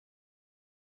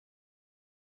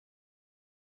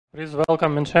Please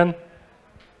welcome Mingshen.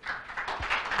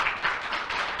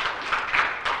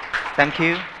 Thank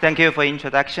you for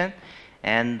introduction,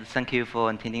 and thank you for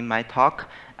attending my talk.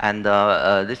 And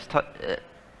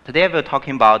today we're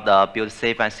talking about build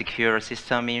safe and secure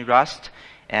system in Rust.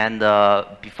 And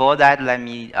before that, let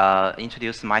me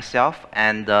introduce myself.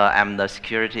 And I'm the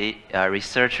security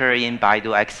researcher in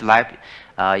Baidu X-Lab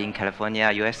in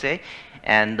California, USA.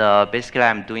 And basically,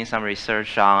 I'm doing some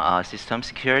research on system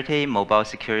security, mobile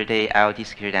security, IoT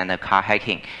security, and car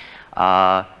hacking.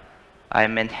 I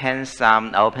maintain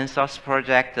some open source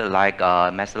projects like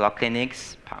MesaLock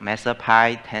Linux,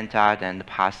 MesaPy, Tensor, and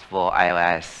Pass for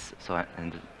iOS. So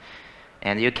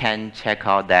and you can check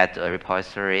out that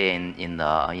repository in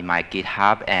my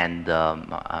GitHub and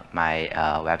my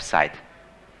website.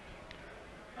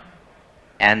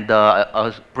 And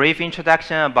a brief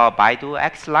introduction about Baidu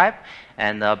X-Lab.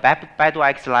 And Baidu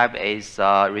X-Lab is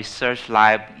a research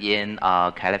lab in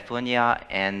California,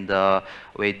 and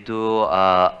we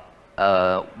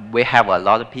have a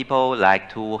lot of people, like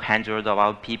 200 of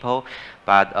our people,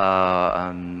 but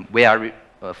we are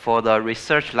for the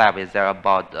research lab, there are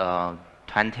about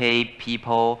 20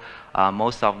 people.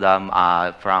 Most of them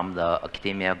are from the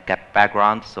academia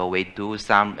background, so we do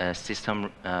some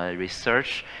system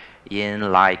research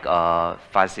in like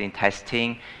fuzzy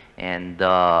testing and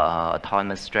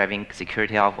autonomous driving,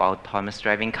 security of autonomous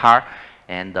driving car,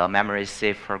 and memory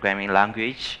safe programming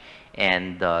language,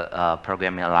 and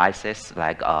programming analysis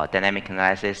like dynamic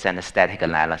analysis and static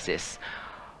analysis.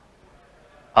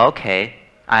 Okay,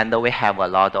 and we have a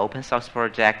lot of open source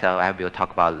projects. I will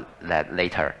talk about that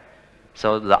later.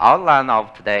 So the outline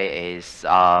of today is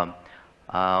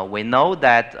we know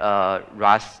that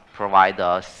Rust provides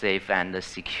a safe and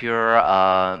secure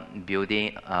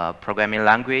building programming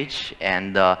language,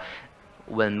 and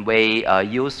when we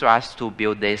use Rust to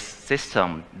build this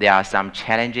system, there are some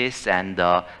challenges and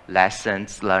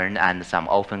lessons learned and some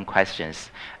open questions.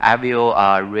 I will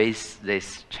raise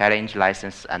this challenge,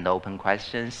 lessons, and open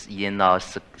questions in a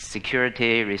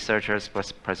security researcher's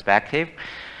perspective,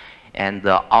 and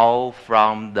all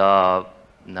from the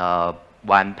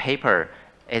one paper.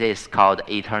 It is called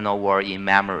Eternal War in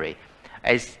Memory.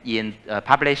 It's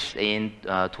published in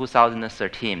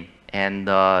 2013, and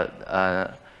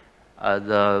the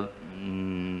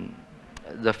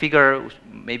figure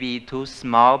may be too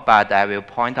small, but I will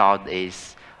point out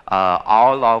is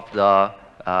all of the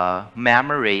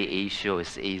memory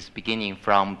issues is beginning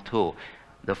from two.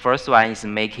 The first one is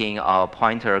making a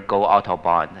pointer go out of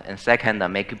bound, and second,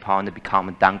 making pointer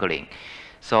become dangling.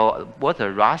 So what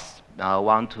the Rust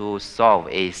want to solve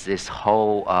is this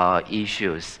whole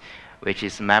issues, which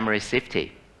is memory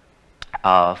safety.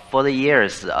 For the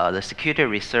years, the security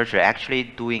researcher actually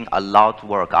doing a lot of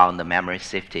work on the memory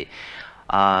safety.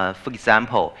 For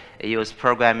example, it use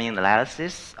programming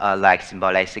analysis like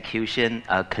symbol execution.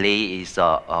 Clay is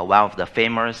one of the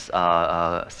famous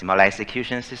symbol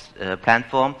execution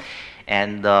platform,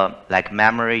 and like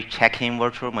memory checking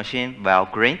virtual machine,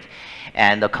 YogCrypt,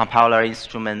 and the compiler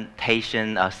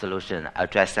instrumentation solution,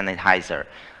 address sanitizer.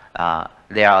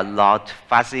 There are a lot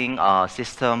fuzzing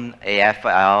system,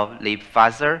 AFL,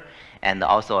 libfuzzer, and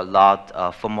also a lot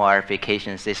of firmware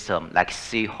verification system like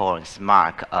Seahorn,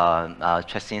 Smart,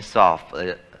 Trusting Soft,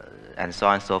 and so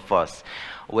on and so forth.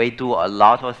 We do a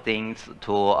lot of things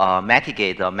to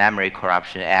mitigate the memory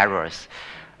corruption errors.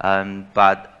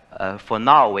 But for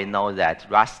now, we know that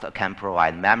Rust can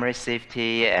provide memory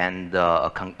safety and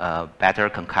better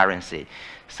concurrency.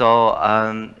 So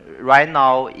right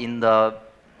now, in the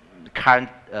current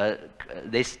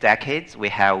this decade, we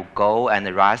have Go and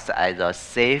Rust as a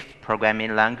safe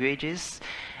programming languages,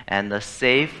 and the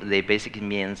safe, they basically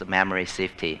means memory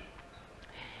safety.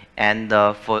 And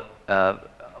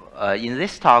in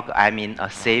this talk, I mean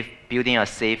building a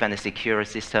safe and secure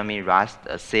system in Rust.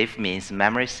 Safe means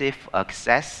memory safe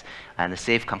access and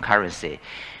safe concurrency.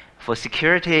 For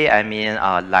security, I mean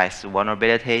less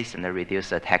vulnerabilities and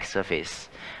reduce attack surface.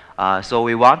 So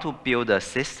we want to build a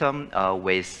system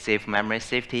with safe memory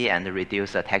safety and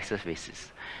reduce attack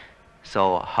surfaces.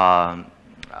 So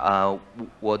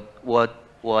what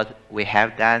we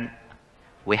have done,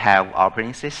 we have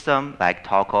operating system like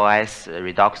Talk OS,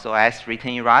 Redux OS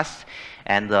written in Rust,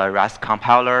 and the Rust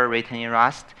compiler written in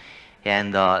Rust,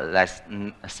 and like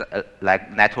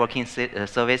networking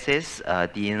services,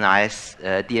 DNS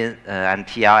and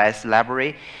TLS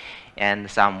library, and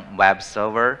some web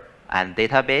server and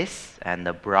database, and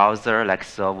the browser like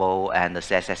Servo and the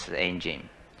CSS engine.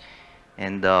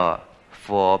 And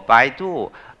for Baidu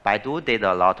did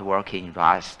a lot of work in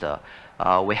Rust.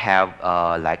 We have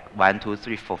like 1, 2,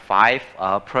 3, 4, 5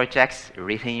 projects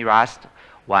written in Rust.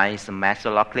 One is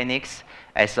MesaLock Linux.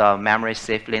 As a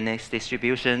memory-safe Linux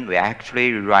distribution, we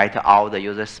actually write all the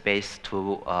user space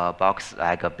to a box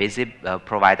like a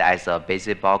provide as a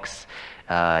basic box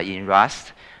in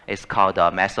Rust. It's called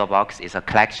a MesaBox. It's a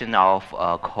collection of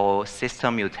core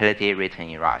system utility written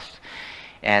in Rust.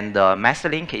 And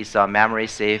MesaLink is a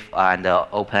memory-safe and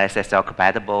OpenSSL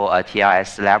compatible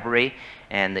TLS library.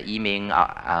 And Yiming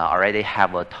already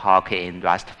have a talk in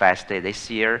Rust Fest this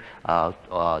year,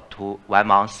 1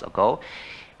 month ago.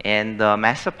 And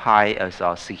MesaPy is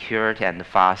a secure and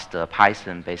fast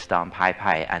Python based on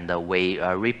PyPy, and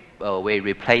we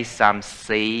replace some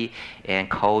C and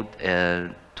code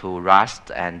to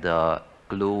Rust and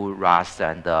glue Rust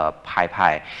and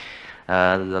PyPy.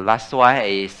 The last one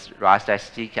is Rust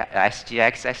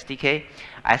SGX SDK.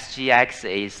 SGX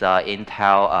is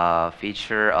Intel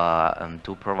feature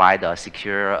to provide a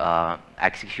secure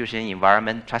execution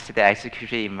environment, trusted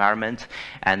execution environment,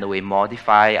 and we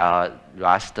modify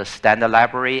Rust standard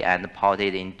library and port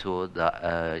it into the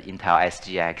Intel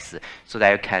SGX so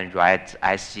that you can write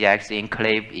SGX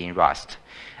enclave in Rust.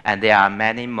 And there are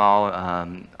many more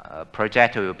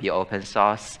projects will be open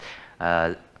source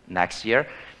next year.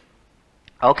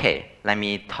 Okay, let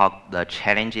me talk the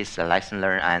challenges, the lesson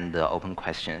learned, and the open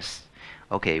questions.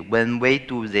 Okay, when we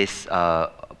do this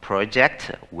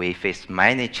project, we face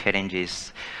many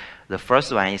challenges. The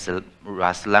first one is the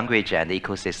Rust language and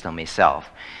ecosystem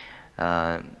itself.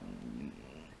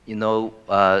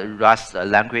 Rust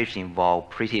language involved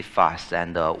pretty fast,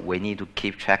 and we need to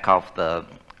keep track of the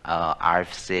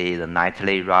RFC, the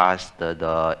nightly Rust,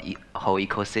 the whole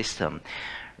ecosystem.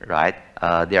 Right,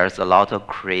 there's a lot of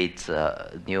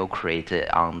new created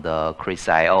on the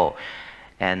Crates.io,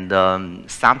 and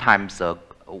sometimes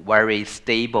very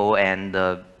stable and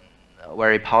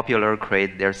very popular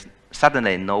crate, there's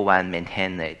suddenly no one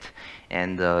maintain it,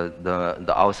 and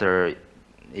the author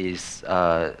is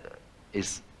I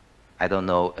don't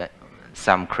know,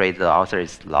 some crate the author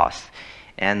is lost,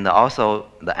 and also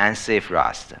the unsafe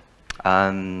Rust.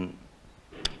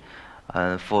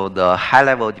 For the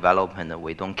high-level development,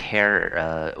 we don't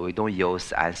care, we don't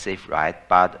use unsafe, right?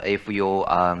 But if you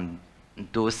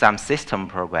do some system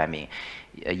programming,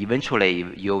 eventually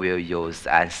you will use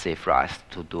unsafe Rust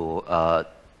to do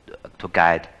to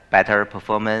get better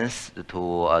performance,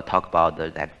 to talk about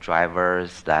the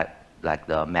drivers, like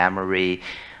the memory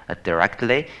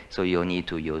directly. So you need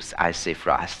to use unsafe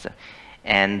Rust.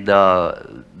 And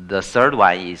the third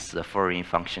one is the foreign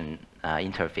function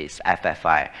interface,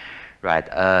 FFI. Right.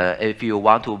 If you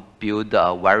want to build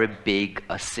a very big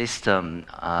system,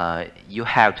 you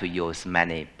have to use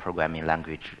many programming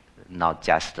languages, not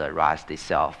just Rust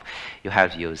itself. You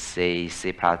have to use C,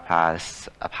 C++,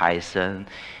 Python,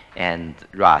 and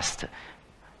Rust.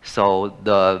 So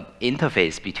the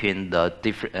interface between the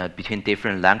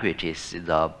different languages is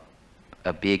a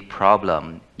big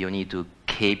problem. You need to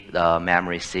keep the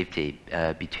memory safety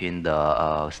between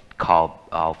the core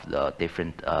of the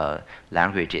different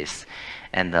languages.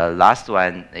 And the last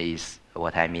one is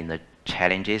what I mean, the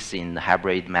challenges in the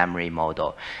hybrid memory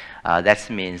model. That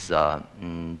means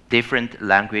different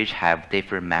language have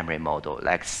different memory model.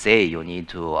 Like C, you need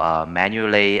to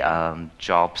manually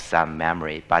drop some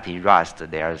memory, but in Rust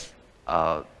there's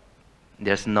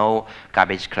no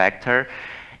garbage collector.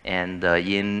 And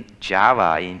in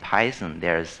Java, in Python,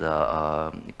 there's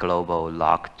a global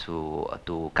lock to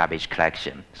do garbage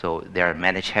collection. So there are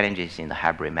many challenges in the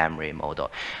hybrid memory model.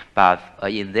 But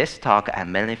in this talk, I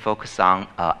mainly focus on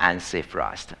unsafe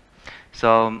Rust.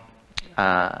 So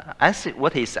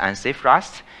what is unsafe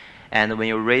Rust? And when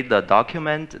you read the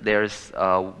document, there's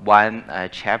one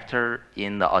chapter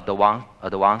in the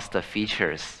advanced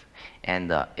features,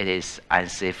 and it is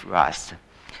unsafe Rust.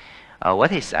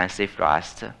 What is unsafe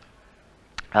Rust?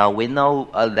 We know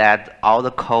that all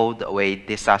the code we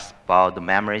discussed about the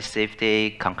memory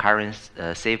safety,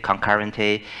 safe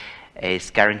concurrency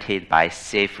is guaranteed by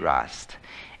safe Rust.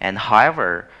 And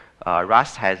however,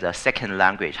 Rust has a second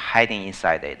language hiding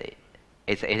inside it.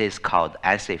 It is called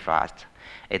unsafe Rust.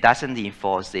 It doesn't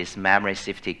enforce these memory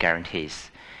safety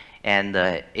guarantees. And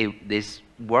this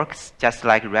works just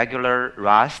like regular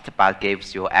Rust, but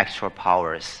gives you extra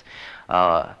powers.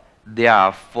 There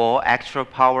are 4 extra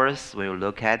powers when you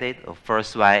look at it. The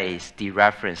first one is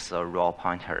dereference a raw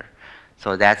pointer.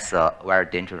 So that's very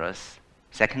dangerous.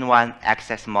 Second one,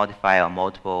 access modifier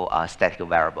multiple static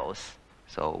variables.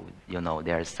 So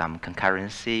there's some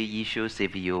concurrency issues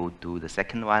if you do the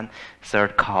second one.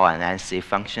 Third, call an unsafe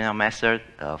functional method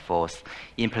for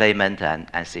implement an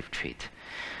unsafe treat.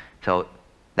 So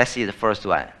let's see the first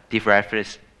one,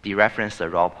 dereference a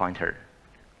raw pointer.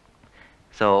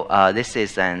 So this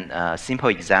is a simple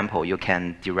example. You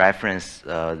can dereference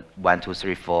 1, 2,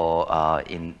 3, 4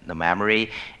 in the memory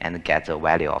and get the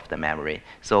value of the memory.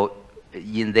 So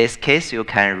in this case, you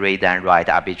can read and write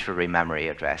arbitrary memory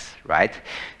address, right?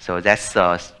 So that's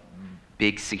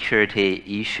big security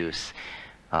issues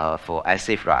for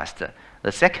unsafe Rust.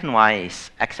 The second one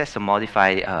is access or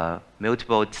modify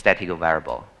multiple static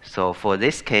variable. So for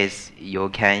this case, you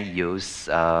can use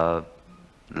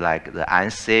like the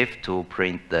unsafe to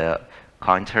print the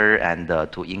counter and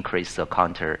to increase the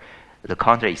counter. The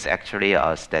counter is actually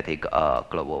a static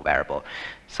global variable.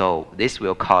 So this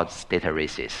will cause data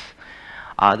races.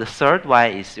 The third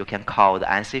one is you can call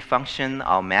the unsafe function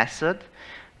or method.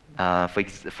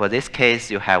 For this case,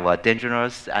 you have a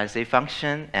dangerous unsafe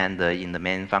function, and in the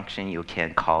main function, you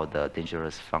can call the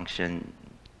dangerous function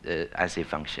unsafe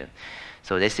function.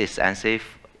 So this is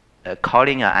unsafe.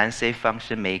 Calling an unsafe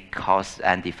function may cause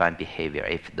undefined behavior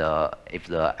if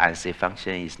the unsafe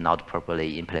function is not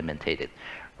properly implemented,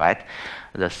 right?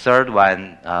 The third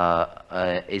one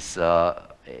is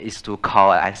to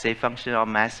call an unsafe function or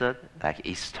method like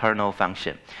external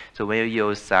function. So when you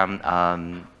use some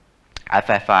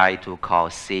FFI to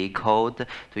call C code,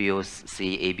 to use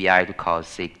C ABI to call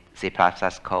C++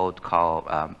 code, call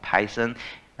Python,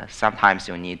 sometimes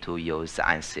you need to use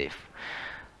unsafe.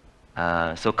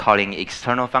 So calling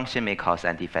external function may cause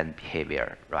undefined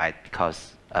behavior, right?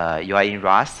 Because you are in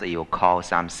Rust, you call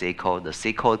some C code. The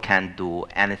C code can do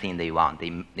anything they want.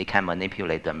 They can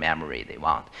manipulate the memory they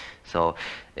want. So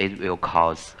it will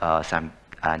cause some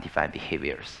undefined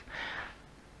behaviors.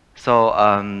 So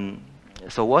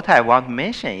so what I want to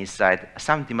mention is that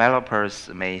some developers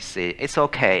may say, it's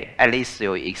okay, at least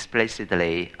you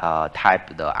explicitly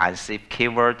type the unsafe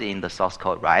keyword in the source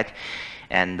code, right?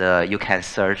 And you can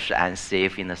search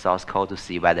unsafe in the source code to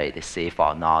see whether it is safe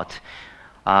or not.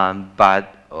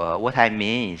 But what I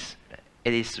mean is,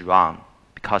 it is wrong,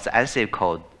 because unsafe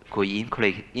code could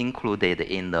included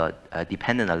in the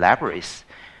dependent libraries.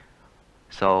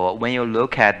 So when you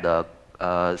look at the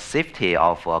safety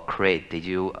of YogCrypt, did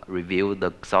you review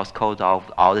the source code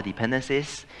of all the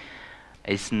dependencies?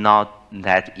 It's not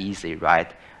that easy,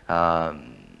 right?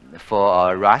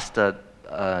 For Rust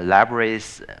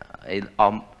libraries,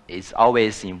 it's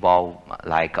always involved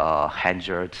like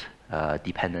 100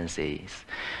 dependencies.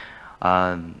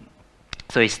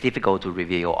 So it's difficult to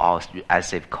review all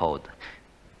unsafe code.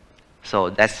 So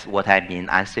that's what I mean.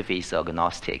 Unsafe is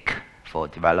agnostic for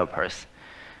developers.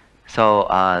 So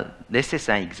this is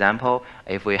an example.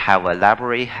 If we have a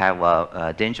library, have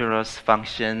a dangerous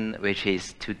function, which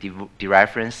is to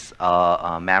dereference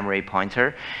a memory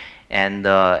pointer, and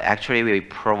actually we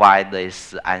provide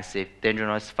this unsafe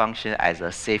dangerous function as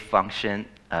a safe function.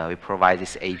 We provide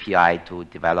this API to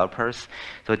developers.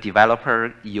 So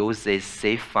developer use this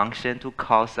safe function to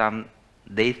call some,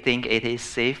 they think it is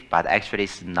safe, but actually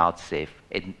it's not safe.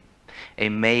 It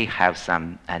may have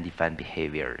some undefined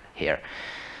behavior here.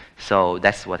 So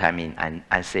that's what I mean,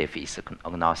 unsafe is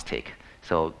agnostic.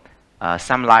 So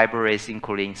some libraries,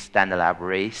 including standard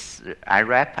libraries,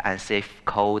 unwrap unsafe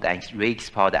code and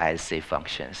re-export as safe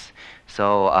functions.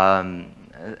 So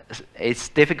it's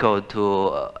difficult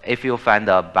to, if you find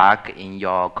a bug in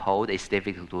your code, it's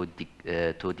difficult to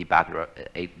debug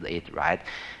it, right?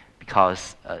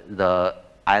 Because the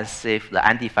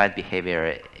undefined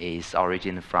behavior is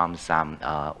origin from some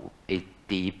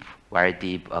very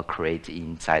deep create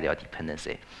inside your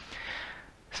dependency.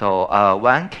 So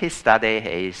one case study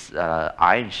is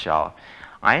Iron Shell.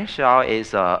 Iron Shell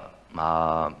is a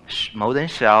modern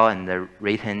shell and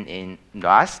written in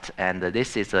Rust, and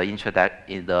this is the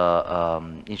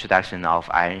introduction of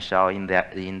Iron Shell in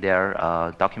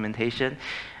their documentation.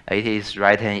 It is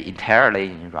written entirely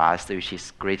in Rust, which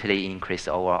is greatly increased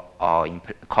overall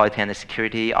quality and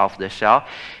security of the shell.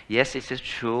 Yes, it is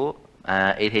true.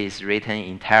 It is written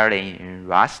entirely in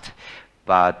Rust,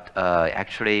 but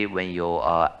actually when you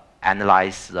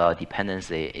analyze the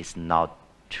dependency, it's not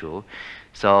true.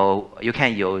 So you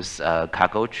can use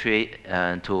cargo tree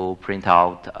to print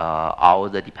out all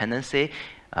the dependency.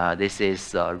 This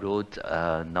is root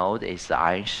node is the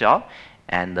Iron Shell,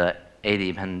 and it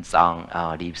depends on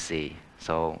libc.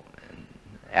 So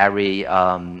every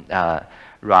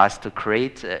Rust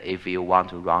create, if you want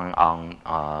to run on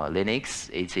Linux,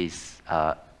 it is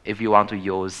if you want to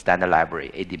use standard library,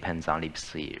 it depends on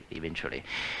libc eventually.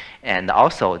 And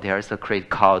also there's a crate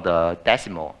called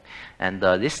Decimal, and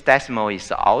this Decimal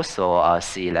is also a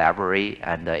C library,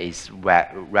 and is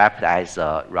wrapped as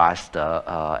a Rust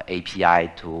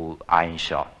API to Iron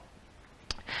Shell.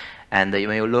 And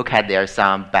when you look at, there are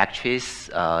some backtrace,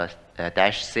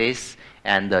 -sys,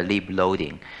 and lib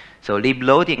loading. So lib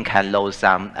loading can load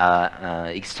some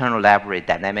external library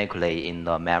dynamically in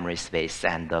the memory space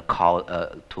and to call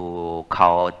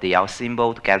DL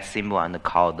symbol, to get symbol, and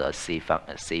call the C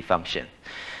function.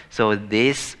 So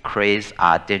these creates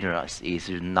are dangerous. It's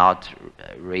not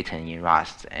written in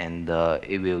Rust, and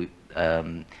it will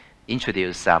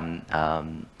introduce some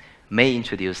may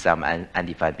introduce some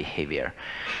undefined behavior.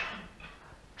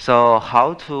 So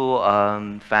how to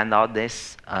find out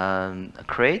this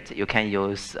crate? You can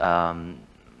use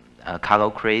cargo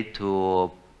crate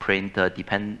to print the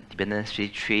dependency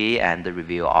tree and the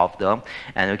review of them.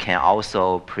 And you can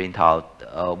also print out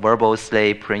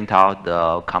verbosely print out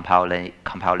the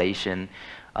compilation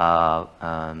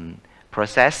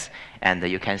process. And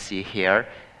you can see here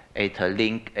it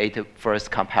first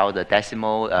compiled the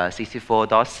decimal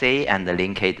 64.c and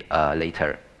link it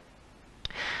later.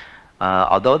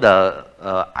 Although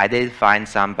I did find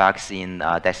some bugs in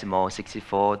decimal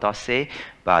 64.c,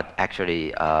 but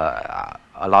actually a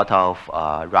lot of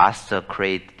Rust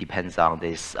crate depends on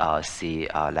this C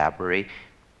library.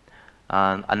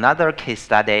 Another case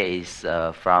study is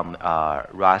from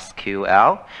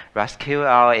RustQL.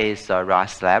 RustQL is a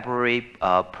Rust library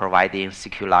providing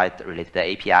SQLite related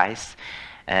APIs.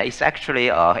 It's actually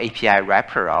an API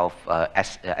wrapper of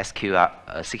SQLite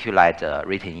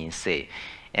written in C.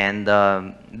 And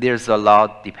there's a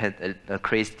lot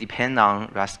crates depend on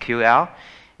RustQL,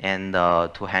 and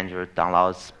 200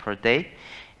 downloads per day.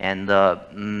 And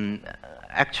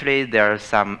actually, there are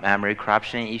some memory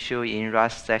corruption issue in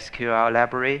Rust SQL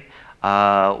library.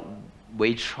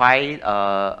 We tried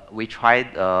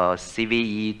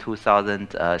CVE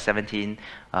 2017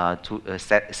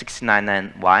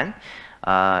 6991.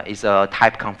 It's a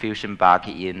type confusion bug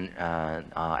in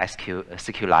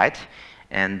SQLite.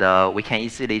 And we can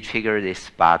easily trigger this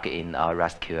bug in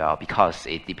RustQL because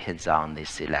it depends on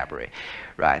this library,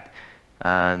 right?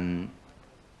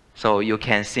 So you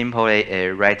can simply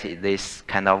write this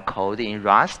kind of code in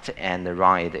Rust and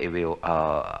run it. It will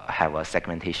have a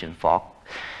segmentation fault.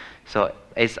 So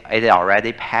it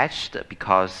already patched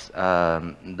because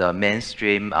the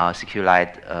mainstream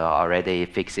SQLite already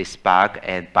fixed this bug,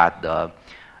 but the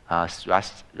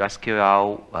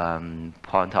RustQL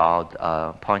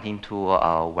pointing to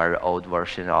a very old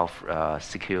version of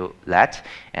SQLite,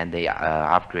 and they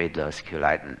upgrade the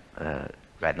SQLite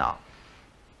right now.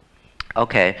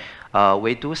 Okay,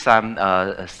 we do some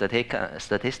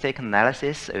statistic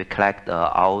analysis. We collect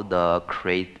all the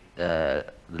crate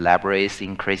libraries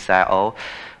in crates.io.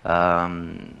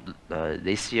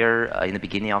 This year, in the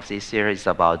beginning of this year, it's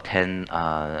about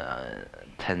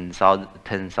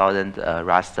 10,000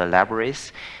 Rust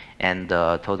libraries, and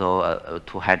total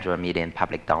 200 million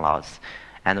public downloads.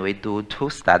 And we do two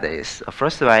studies.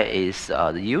 First one is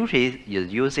the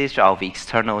usage of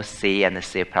external C and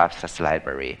C++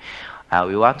 library.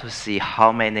 We want to see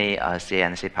how many C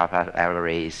and C++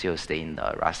 libraries is used in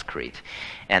the Rust crate.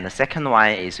 And the second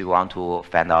one is we want to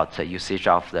find out the usage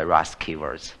of the Rust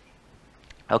keywords.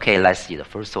 Okay, let's see the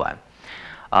first one.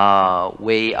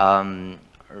 We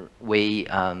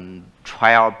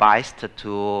try our best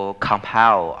to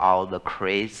compile all the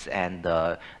crates and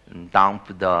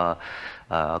dump the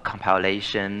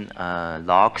compilation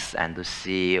logs and to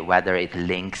see whether it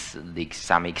links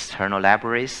some external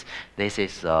libraries. This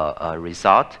is a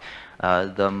result.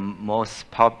 The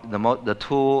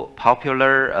two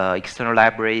popular external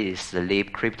libraries is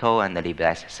libcrypto and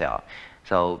libssl.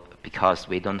 So because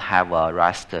we don't have a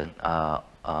Rust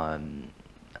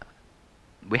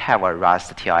we have a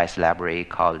Rust TLS library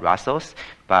called Rustos,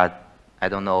 but I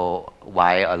don't know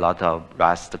why a lot of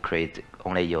Rust crate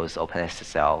only use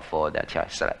OpenSSL for the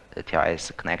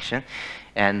TLS connection.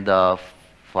 And for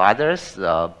others,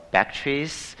 the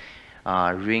backtrace,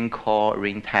 ringcore,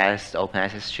 ringtest,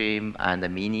 OpenSSStream, and the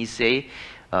mini-C,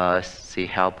 C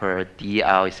helper,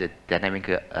 DL is a dynamic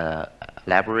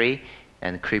library,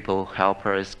 and crypto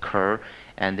helpers, curl.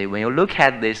 And when you look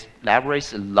at these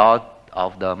libraries, a lot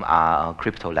of them are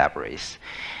crypto libraries.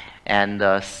 And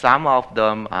some of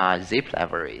them are zip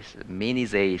libraries.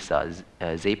 Mini-Z is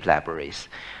zip libraries.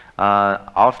 All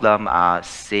of them are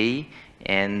C,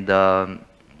 and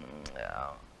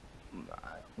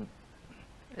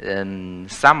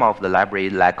some of the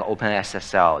libraries like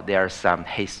OpenSSL, there are some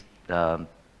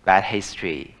bad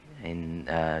history in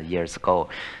years ago.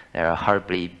 There are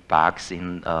horrible bugs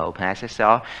in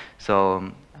OpenSSL.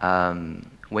 So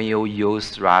when you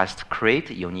use Rust crate,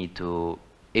 you need to,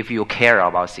 if you care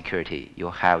about security,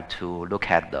 you have to look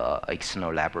at the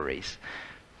external libraries.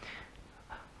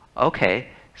 Okay,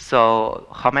 so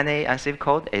how many unsafe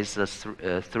code? Is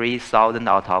 3,000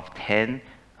 out of 10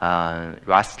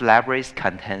 Rust libraries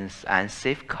contains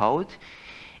unsafe code.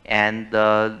 And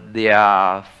there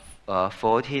are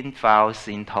 14 files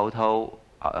in total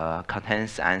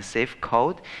contains unsafe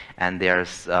code, and there's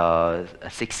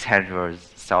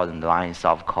 600,000 lines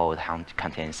of code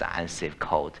contains unsafe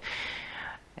code.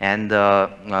 And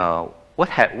what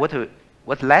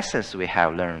lessons we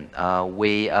have learned?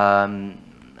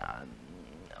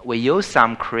 We use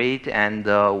some crate, and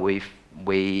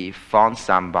we found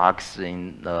some bugs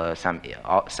in some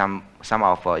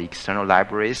of our external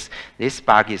libraries. This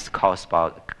bug is caused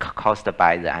by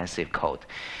the unsafe code.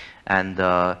 And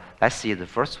let's see the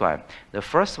first one. The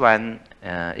first one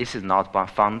is not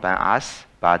found by us,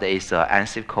 but it's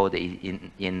unsafe code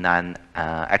in an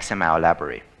XML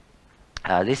library.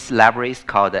 This library is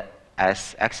called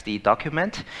SXD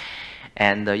document,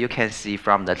 and you can see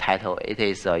from the title it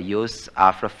is used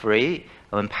after free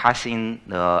when passing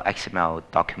the XML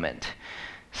document.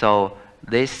 So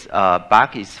this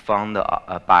bug is found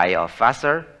by a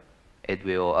fuzzer. It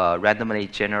will randomly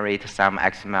generate some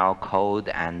XML code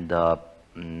and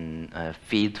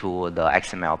feed to the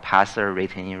XML parser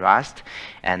written in Rust,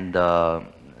 and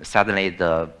suddenly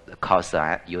the cause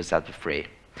user free.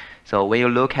 So when you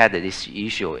look at this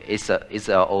issue, it's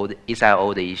an old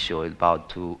issue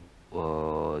about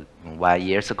 1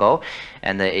 year ago,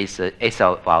 and it's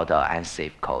about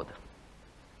unsafe code.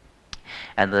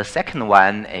 And the second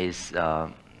one is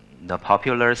the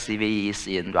popular CVEs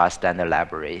in Rust standard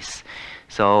libraries.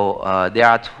 So there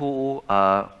are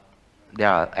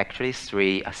actually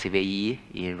 3 CVE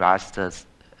in Rust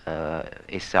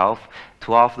itself.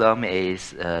 2 of them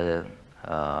is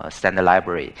standard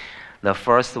library. The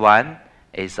first one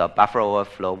is a buffer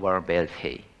overflow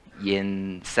vulnerability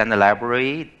in standard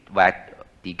library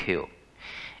YogDQ.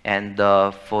 And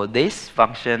for this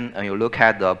function, you look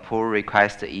at the pull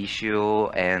request issue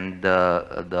and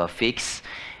the fix,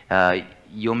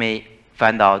 you may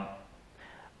find out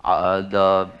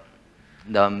the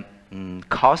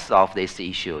cause of this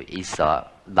issue is a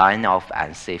line of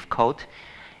unsafe code,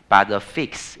 but the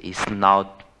fix is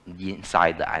not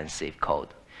inside the unsafe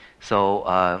code. So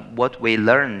what we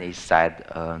learn is that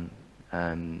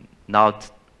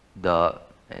not the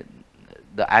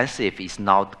unsafe is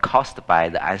not caused by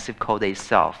the unsafe code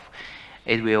itself.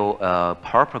 It will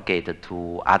propagate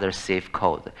to other safe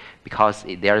code because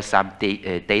there is some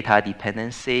data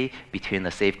dependency between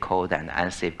the safe code and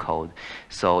unsafe code.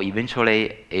 So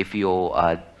eventually, if you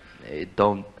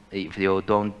don't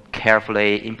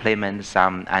carefully implement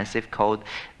some unsafe code,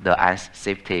 the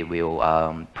unsafety will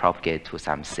propagate to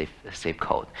some safe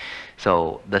code.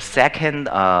 So the second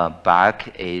bug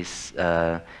is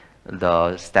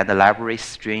the standard library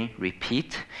string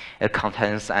repeat. It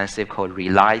contains unsafe code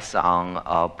relies on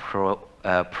a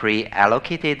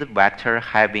pre-allocated vector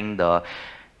having the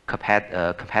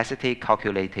capacity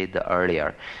calculated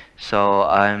earlier. So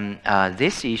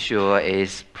this issue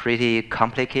is pretty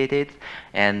complicated,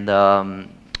 and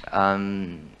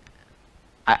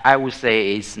I would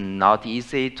say it's not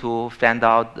easy to find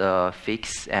out the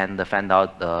fix and find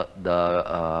out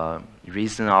the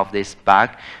reason of this bug.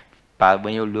 But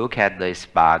when you look at this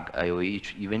bug, you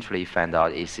eventually find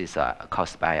out it is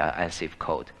caused by unsafe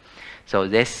code. So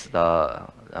this the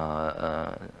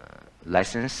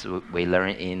lessons we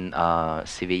learn in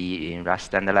CVE in Rust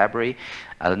standard library.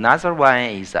 Another one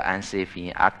is unsafe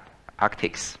in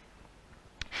Arctics.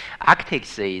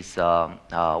 Arctics is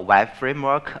a web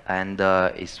framework, and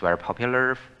it's very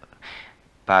popular.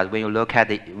 But when you look at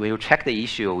it, when you check the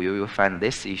issue, you will find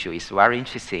this issue is very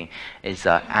interesting. It's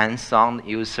an unsound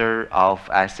user of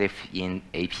unsafe in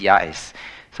APIs.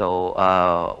 So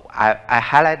I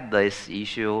highlight this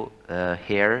issue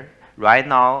here. Right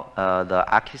now, the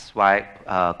Arctics web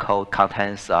code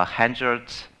contains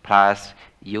 100+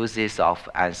 uses of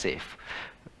unsafe.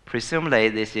 Presumably,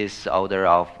 this is order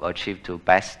of achieved to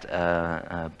best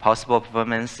possible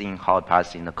performance in hard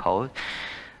parts in the code,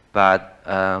 but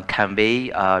can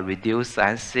be reduced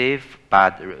unsafe,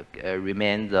 but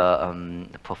remain the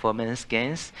performance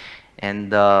gains.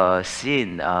 And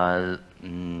Xin,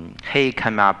 he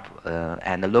came up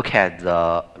and look at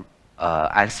the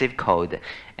unsafe code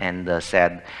and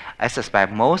said, I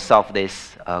suspect most of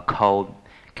this code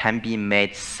can be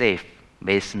made safe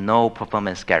with no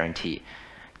performance guarantee,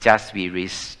 just be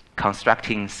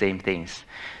reconstructing same things.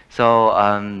 So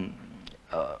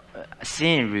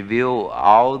Xin review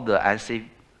all the unsafe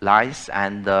lines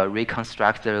and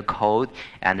reconstruct the code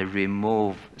and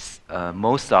remove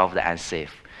most of the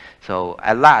unsafe. So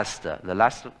at last,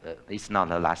 it's not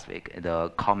the last week,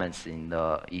 the comments in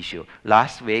the issue.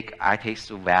 Last week,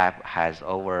 Arctics Web has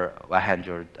over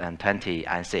 120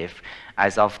 unsafe.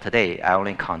 As of today, I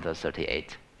only counted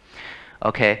 38.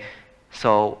 Okay,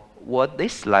 so what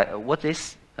this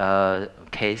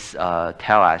case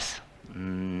tell us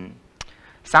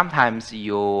sometimes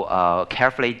you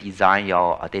carefully design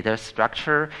your data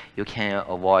structure, you can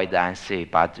avoid the unsafe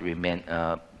but remain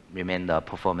the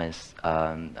performance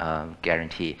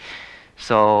guarantee.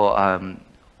 So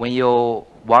when you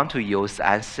want to use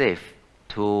unsafe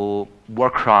to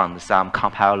work on some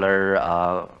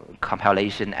compiler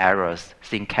compilation errors,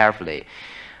 think carefully,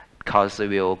 because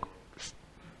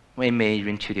we may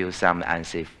introduce some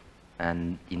unsafe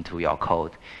into your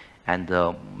code. And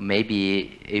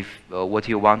maybe if what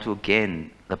you want to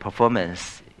gain, the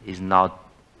performance is not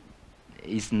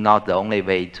the only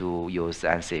way to use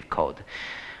unsafe code.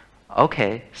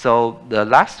 Okay, so the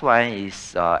last one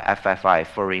is FFI,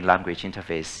 foreign language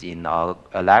interface, in a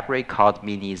library called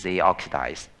MiniZ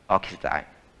Oxide.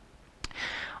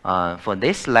 For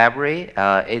this library,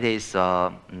 it is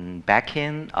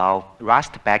backend of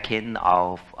Rust backend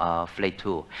of Flake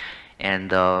 2.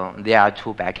 And there are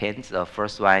two backends. The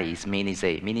first one is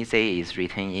MiniZ. MiniZ is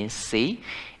written in C,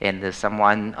 and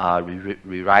someone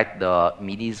rewrite the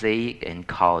MiniZ and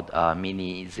called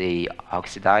MiniZ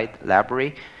Oxide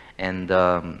library. And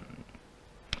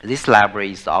this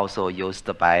library is also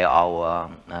used by our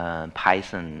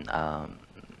Python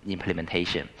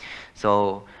implementation.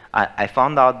 So I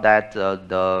found out that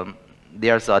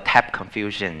there's a type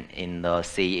confusion in the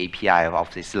C API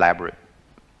of this library.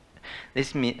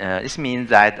 This means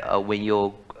that when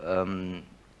you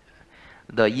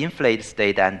the inflate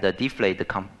state and the deflate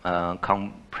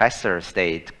compressor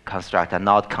state construct are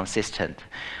not consistent,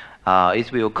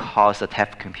 it will cause a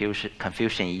type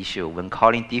confusion issue when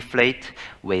calling deflate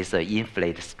with the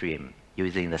inflate stream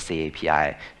using the C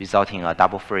API, resulting in a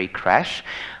double free crash.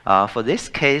 For this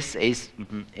case, it's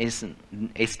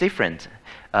different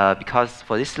because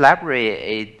for this library,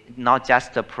 it not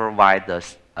just provides the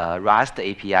Rust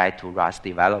API to Rust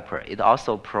developer. It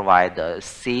also provides a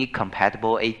C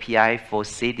compatible API for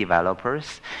C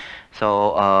developers.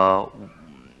 So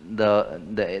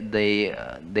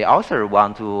the author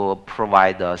want to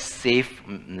provide a safe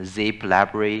zip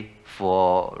library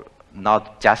for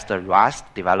not just a Rust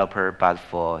developer, but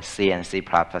for C and C++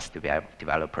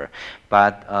 developer.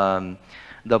 But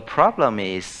the problem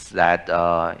is that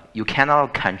you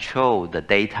cannot control the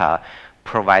data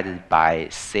provided by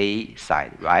C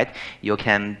side, right? You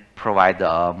can provide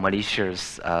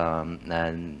malicious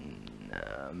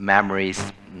memory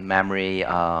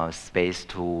space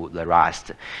to the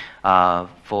Rust.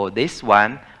 For this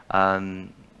one,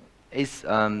 it's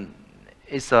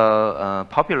a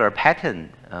popular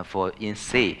pattern for in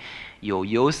C. You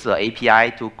use the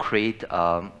API to create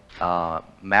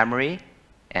memory,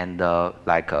 and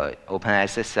like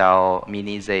OpenSSL,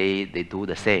 MiniZ, they do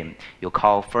the same. You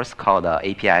first call the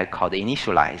API called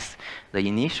initialize. The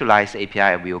initialize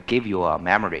API will give you a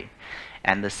memory.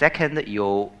 And the second,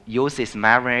 you use this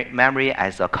memory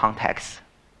as a context.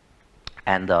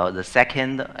 And the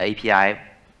second API,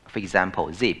 for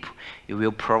example, zip, you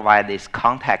will provide this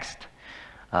context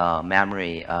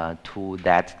memory to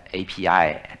that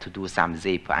API to do some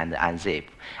zip and unzip.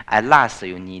 At last,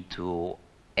 you need to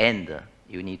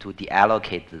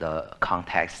deallocate the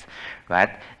context,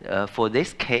 right? For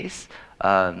this case,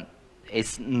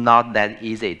 it's not that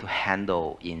easy to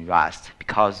handle in Rust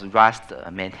because Rust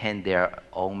maintain their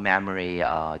own memory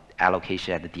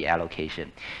allocation and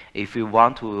deallocation. If you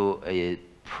want to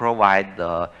provide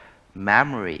the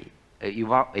memory,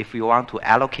 if you want to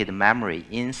allocate the memory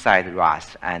inside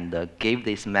Rust and give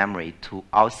this memory to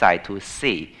outside to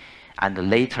C, and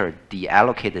later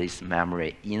deallocate this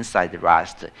memory inside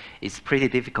Rust, it's pretty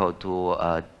difficult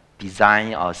to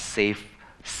design a safe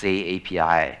C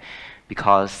API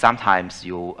because sometimes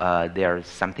there's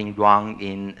something wrong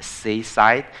in C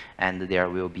side and there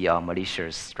will be a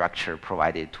malicious structure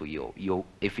provided to you.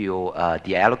 If you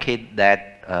deallocate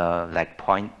that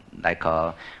like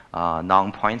a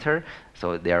non-pointer,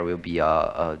 so there will be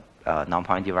a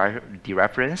non-point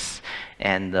dereference,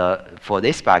 and for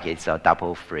this bug it's a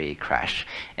double free crash.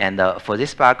 And for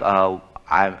this bug,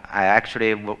 I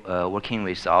actually working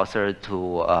with the author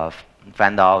to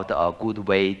find out a good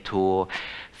way to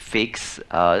fix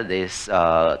this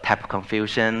type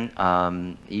confusion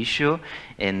issue.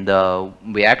 And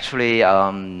we actually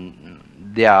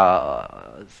there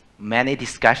are many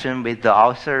discussions with the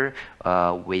author.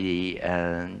 We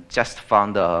just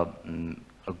found a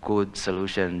good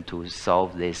solution to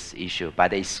solve this issue,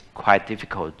 but it's quite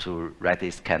difficult to write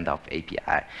this kind of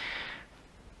API.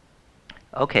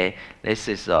 Okay, this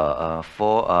is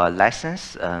 4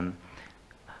 lessons.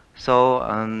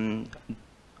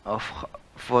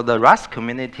 For the Rust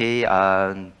community,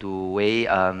 do we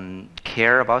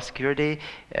care about security?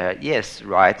 Yes,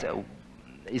 right.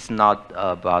 it's not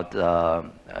about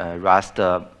Rust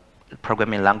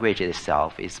programming language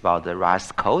itself. It's about the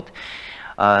Rust code.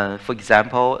 For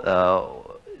example,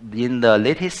 in the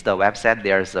latest website,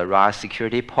 there's a Rust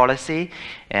security policy,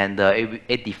 and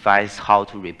it defines how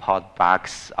to report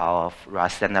bugs of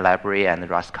Rust standard library and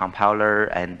Rust compiler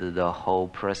and the whole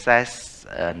process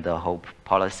and the whole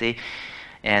policy.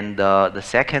 And the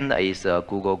second is a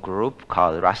Google group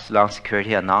called Rust Long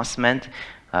Security Announcement.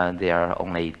 There are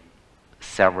only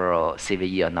several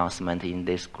CVE announcements in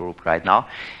this group right now.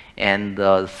 And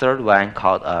the third one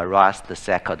called Rust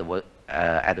Sec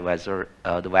advisory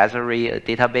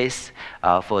database.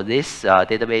 For this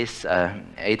database,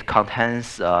 it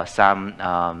contains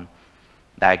some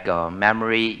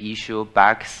memory issue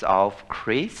bugs of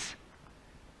creates.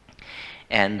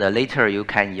 And later you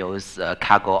can use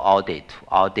cargo audit to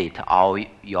audit all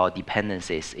your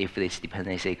dependencies if this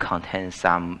dependency contains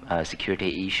some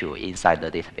security issue inside the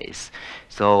database.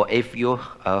 So if you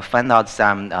find out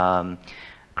some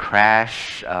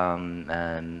crash,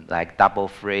 like double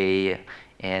free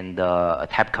and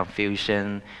type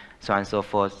confusion, so on and so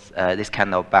forth, this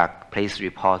kind of bug, please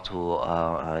report to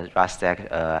Rust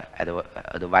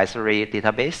advisory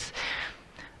database.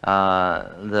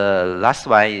 The last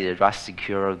one is Rust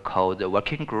Secure Code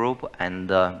Working Group, and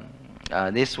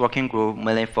this working group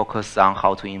mainly focuses on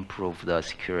how to improve the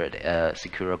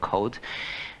secure code.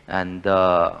 And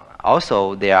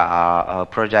also there are a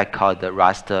project called the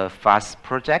Rust Fast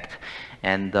project,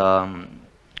 and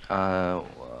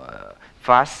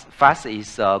Fast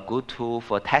is a good tool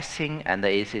for testing, and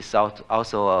it is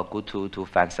also a good tool to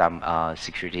find some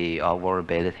security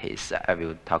vulnerabilities I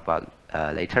will talk about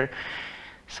later.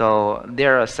 So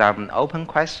there are some open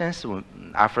questions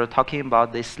after talking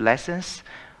about these lessons.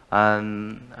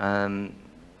 One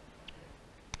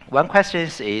question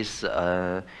is,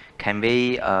 can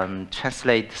we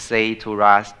translate C to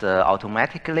Rust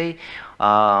automatically?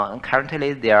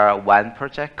 Currently, there are one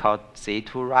project called C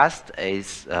to Rust. It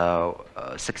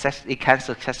can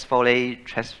successfully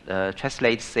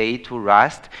translate C to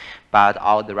Rust, but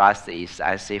all the Rust is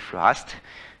unsafe Rust.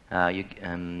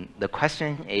 The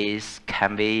question is,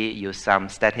 can we use some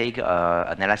static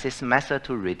analysis method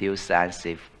to reduce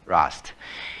unsafe Rust?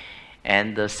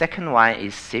 And the second one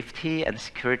is safety and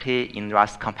security in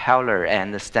Rust compiler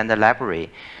and the standard library.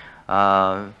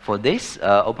 For this,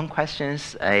 open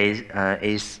questions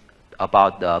is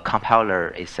about the compiler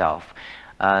itself.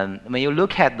 When you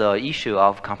look at the issue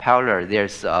of compiler,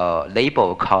 there's a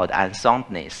label called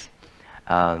unsoundness.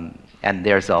 And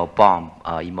there's a bomb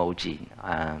emoji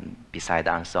beside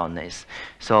unsoundness.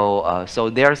 So, so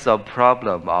there's a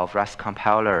problem of Rust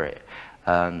compiler.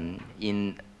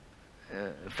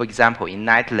 For example, in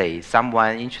Nightly,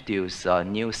 someone introduced a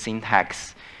new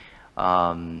syntax.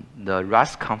 The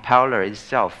Rust compiler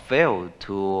itself failed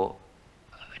to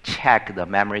check the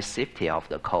memory safety of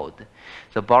the code.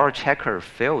 The borrow checker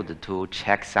failed to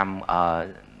check some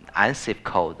unsafe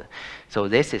code. So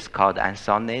this is called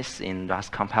unsoundness in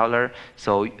Rust compiler.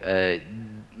 So if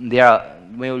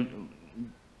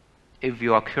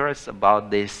you are curious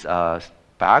about this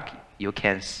bug, you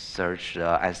can search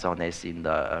unsoundness in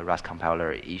the Rust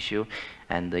compiler issue,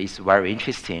 and it's very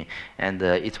interesting. And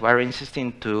it's very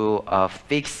interesting to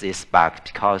fix this bug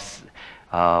because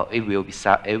it will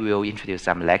introduce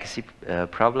some legacy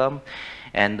problem.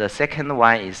 And the second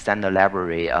one is standard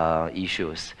library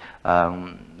issues.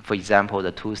 For example,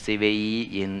 the two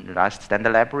CVE in Rust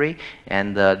standard library,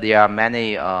 and there are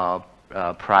many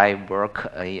prior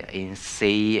work in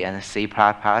C and C++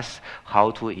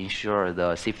 how to ensure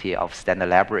the safety of standard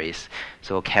libraries.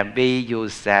 So can we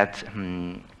use that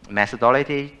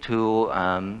methodology to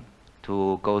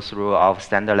go through our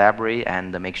standard library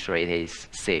and make sure it is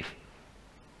safe?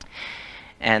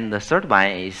 And the third one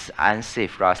is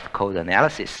unsafe Rust code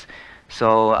analysis.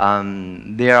 So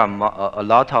there are a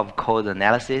lot of code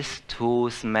analysis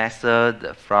tools, methods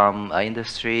from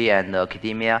industry and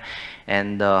academia,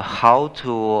 and how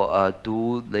to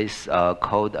do this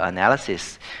code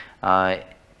analysis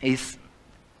is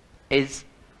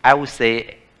I would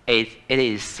say it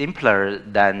is simpler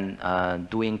than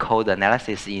doing code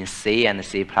analysis in C and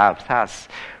C++,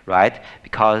 right?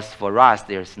 Because for Rust,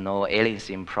 there's no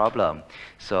aliasing problem.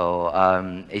 So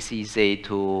it's easy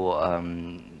to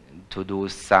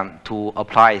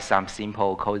apply some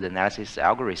simple code analysis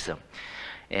algorithm.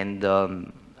 And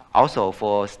also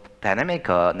for dynamic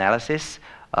analysis,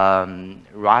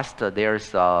 Rust,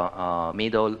 there's a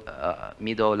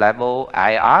middle level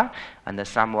IR, and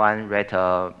someone write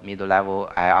a middle level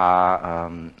IR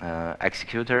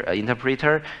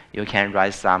interpreter. You can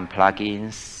write some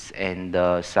plugins and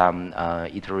some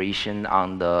iteration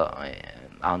on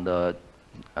the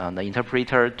the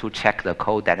interpreter to check the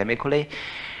code dynamically.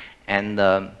 And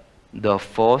the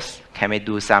fourth, can we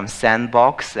do some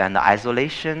sandbox and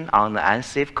isolation on the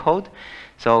unsafe code?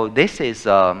 So this is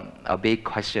a big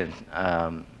question.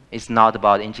 It's not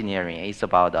about engineering. It's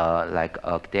about like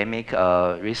academic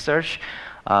research.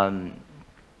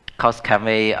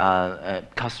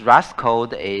 Because Rust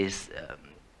code is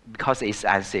because it's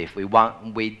unsafe.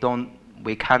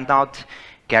 We cannot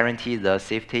guarantee the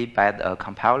safety by the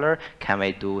compiler. Can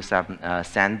we do some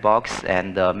sandbox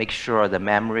and make sure the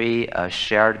memory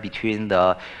shared between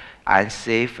the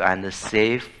unsafe and the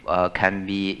safe can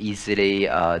be easily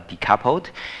decoupled?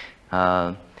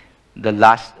 The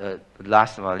last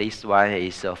but least one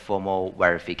is formal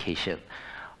verification.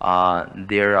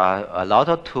 There are a lot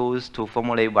of tools to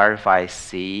formally verify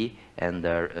C and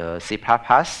C++,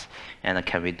 and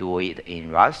can we do it in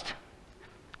Rust?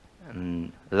 The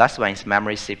last one is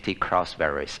memory safety across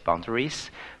various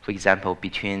boundaries. For example,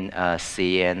 between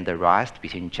C and Rust,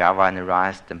 between Java and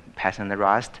Rust, and Python and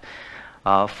Rust.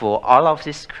 For all of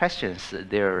these questions,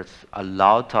 there's a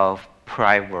lot of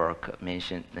prior work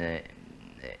mentioned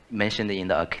in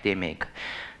the academic.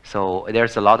 So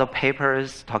there's a lot of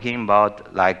papers talking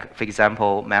about, like, for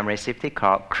example, memory safety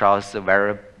across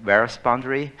various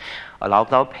boundary. A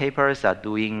lot of papers are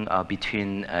doing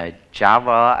between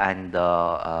Java and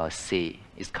C.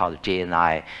 It's called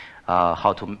JNI.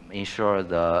 How to ensure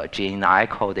the JNI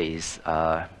code is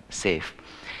safe.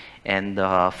 And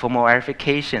formal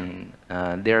verification,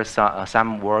 there's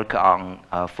some work on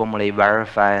formally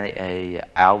verifying a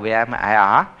LVM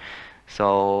IR.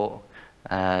 So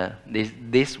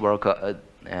this work,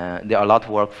 there are a lot of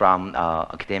work from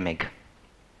academic.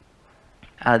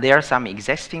 There are some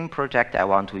existing projects I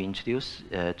want to introduce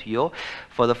to you.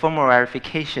 For the formal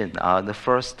verification, the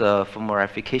first formal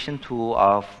verification tool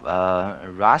of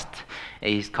Rust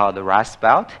is called the Rust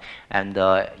Belt, and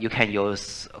you can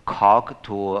use Cog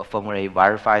to formally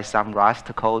verify some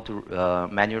Rust code, to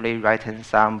manually write in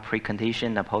some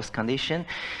precondition and postcondition,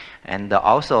 and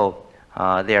also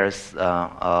there's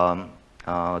a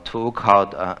tool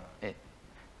called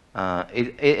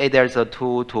there's a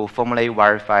tool to formally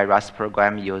verify Rust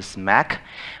program use SMAC,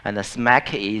 and the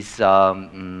SMAC is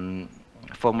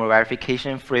formal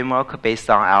verification framework based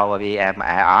on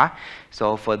LVMIR.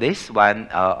 So for this one,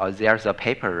 there's a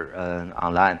paper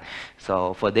online.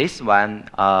 So for this one,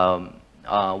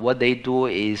 what they do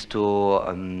is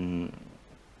to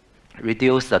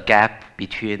reduce the gap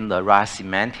between the Rust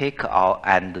semantic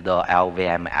and the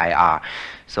LVMIR.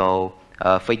 So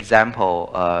for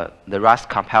example, the Rust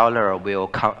compiler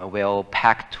will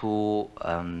pack to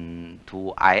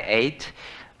I8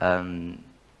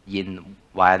 in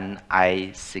one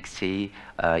I60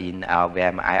 in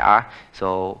LVMIR.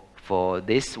 So for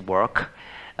this work,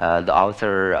 the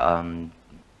author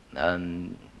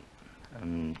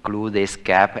glue this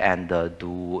gap and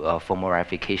do formal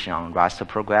verification on Rust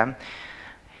program.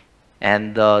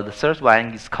 And the third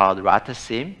one is called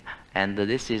RustSim. And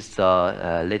this is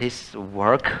the latest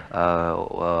work.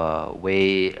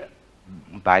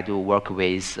 Baidu work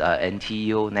with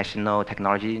NTU, National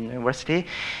Technology University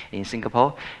in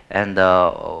Singapore. And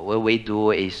what we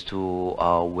do is to,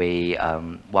 we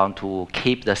want to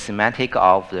keep the semantic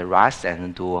of the Rust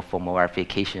and do a formal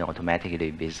verification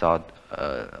automatically without,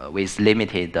 with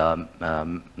limited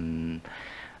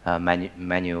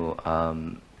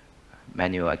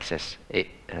manual access.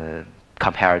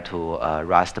 Compared to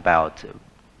Rust Belt,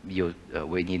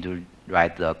 we need to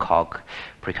write the Cog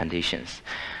preconditions.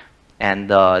 And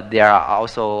there are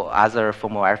also other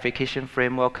formal verification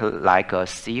framework like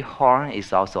Seahorn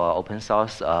is also an open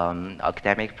source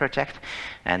academic project,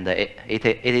 and it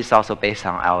is also based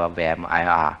on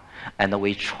LLVM-IR. And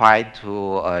we try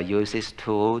to use this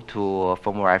tool to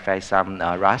formal verify some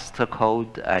Rust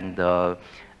code and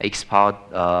export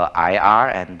IR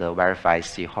and verify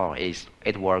Seahorn.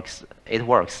 It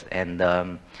works, and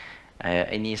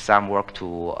it needs some work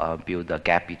to build the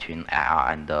gap between IR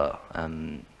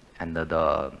and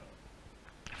the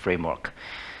framework.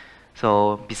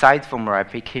 So besides formal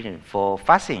verification, for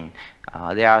fuzzing,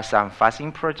 there are some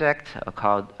fuzzing projects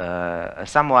called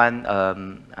someone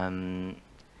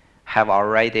have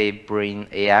already bring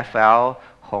AFL,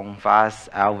 HomeFuzz,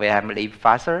 LVM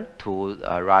libfuzzer to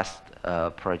Rust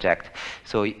project.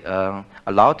 So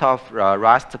a lot of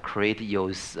Rust create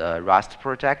use Rust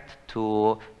project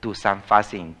to do some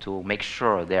fuzzing to make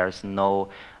sure there's no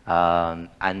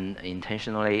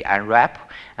unintentionally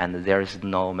unwrap and there's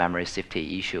no memory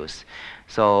safety issues.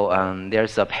 So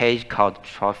there's a page called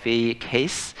trophy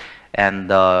case, and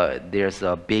there's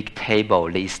a big table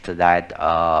list that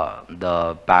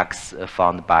the bugs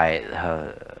found by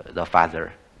the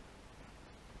fuzzer.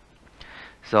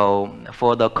 So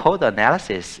for the code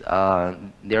analysis,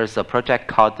 there's a project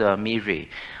called MIRI.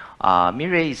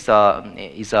 MIRI is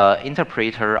an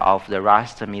interpreter of the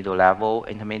Rust middle level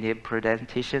intermediate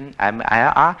presentation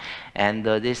 (MIR), and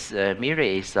this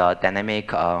MIRI is a dynamic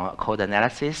code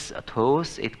analysis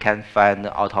tools. It can find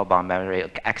out-of-bound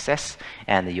memory access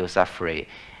and user-free,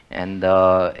 and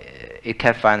it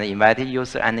can find invalid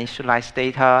user initialized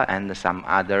data and some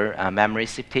other memory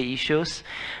safety issues.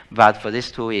 But for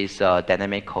this tool, is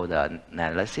dynamic code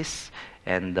analysis,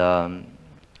 and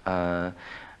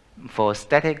for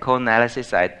static code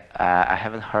analysis, I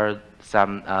haven't heard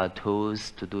some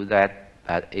tools to do that.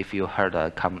 If you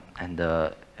heard, come and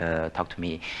talk to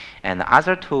me. And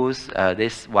other tools,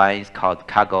 this one is called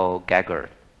Cargo Gagger.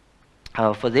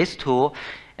 For this tool,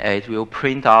 it will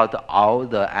print out all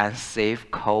the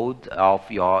unsafe code of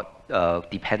your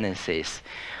dependencies.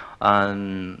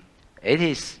 It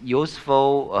is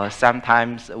useful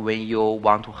sometimes when you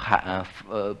want to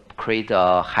create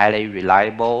a highly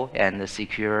reliable and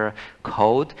secure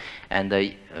code, and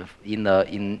in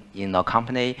a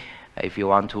company, if you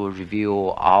want to review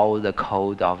all the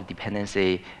code of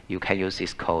dependency, you can use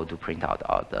this code to print out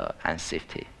all the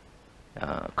unsafety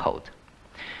code.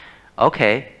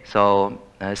 Okay, so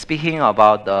speaking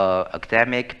about the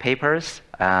academic papers,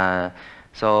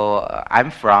 so I'm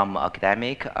from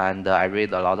academic, and I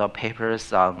read a lot of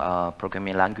papers on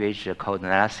programming language, code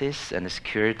analysis, and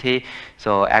security.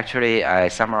 So actually, I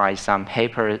summarized some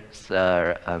papers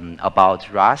about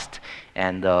Rust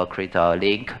and create a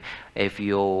link. If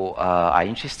you are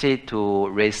interested to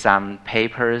read some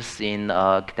papers in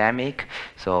academic,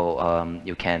 so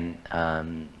you can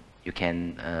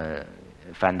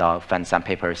find some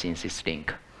papers in this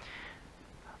link.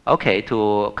 Okay,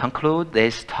 to conclude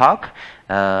this talk,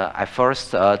 I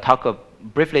first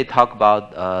briefly talk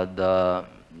about the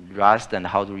Rust and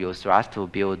how to use Rust to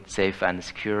build safe and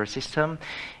secure system.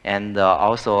 And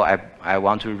also, I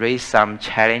want to raise some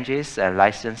challenges and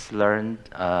lessons learned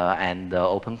and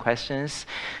open questions.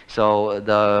 So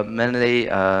the mainly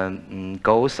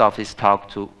goals of this talk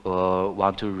to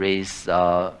want to raise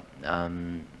a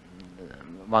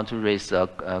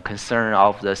concern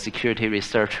of the security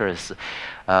researchers.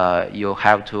 You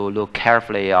have to look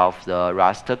carefully of the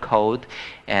Rust code,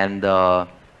 and I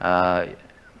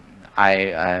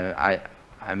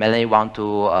mainly want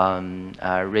to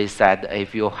raise that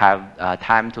if you have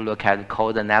time to look at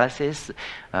code analysis,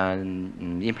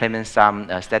 implement some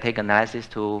static analysis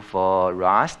tool for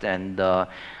Rust, and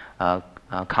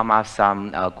come up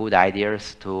some good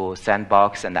ideas to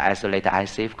sandbox and isolate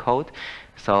unsafe code.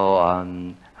 So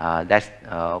that's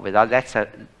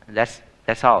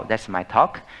all. That's my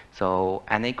talk. So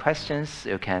any questions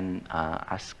you can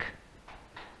ask.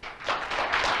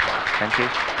 Thank you.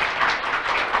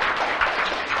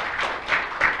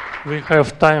 We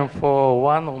have time for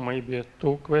one or maybe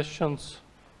two questions.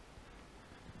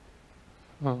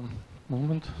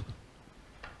 Moment.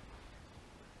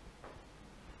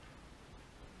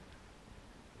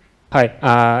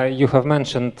 Hi, you have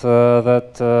mentioned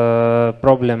that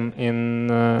problem in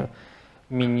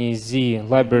mini-z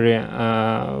library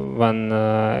when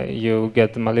you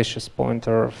get the malicious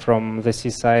pointer from the C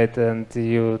side, and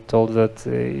you told that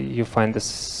you find a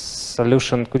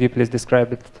solution. Could you please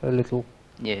describe it a little?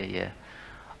 Yeah.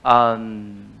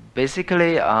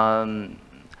 Basically,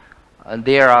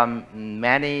 there are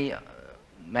many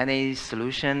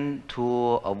solutions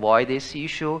to avoid this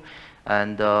issue.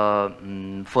 And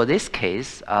for this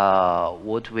case,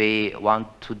 what we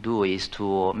want to do is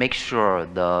to make sure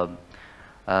the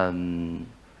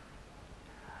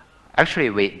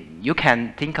actually you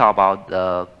can think about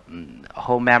the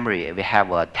whole memory. We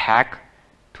have a tag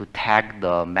to tag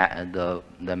the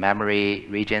memory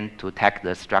region, to tag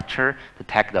the structure, to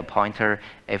tag the pointer.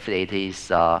 If it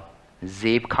is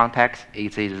zip context,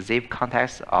 it is zip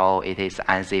context, or it is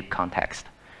unzip context.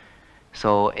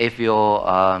 So if you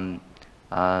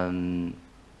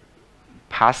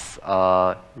pass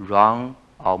a wrong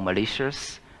or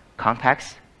malicious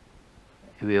context,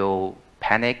 will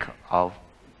panic or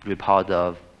report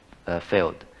the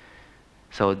failed.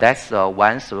 So that's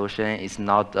one solution. It's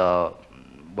not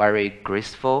very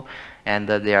graceful, and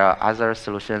there are other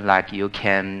solutions like you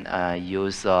can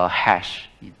use hash.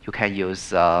 You can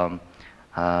use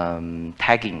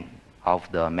tagging of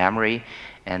the memory,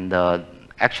 and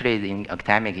actually in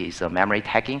academic is memory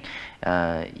tagging.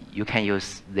 You can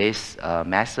use this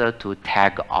method to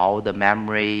tag all the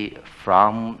memory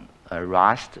from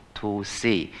Rust to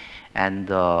C, and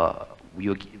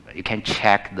you can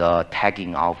check the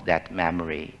tagging of that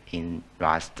memory in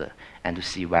Rust and to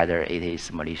see whether it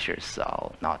is malicious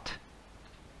or not.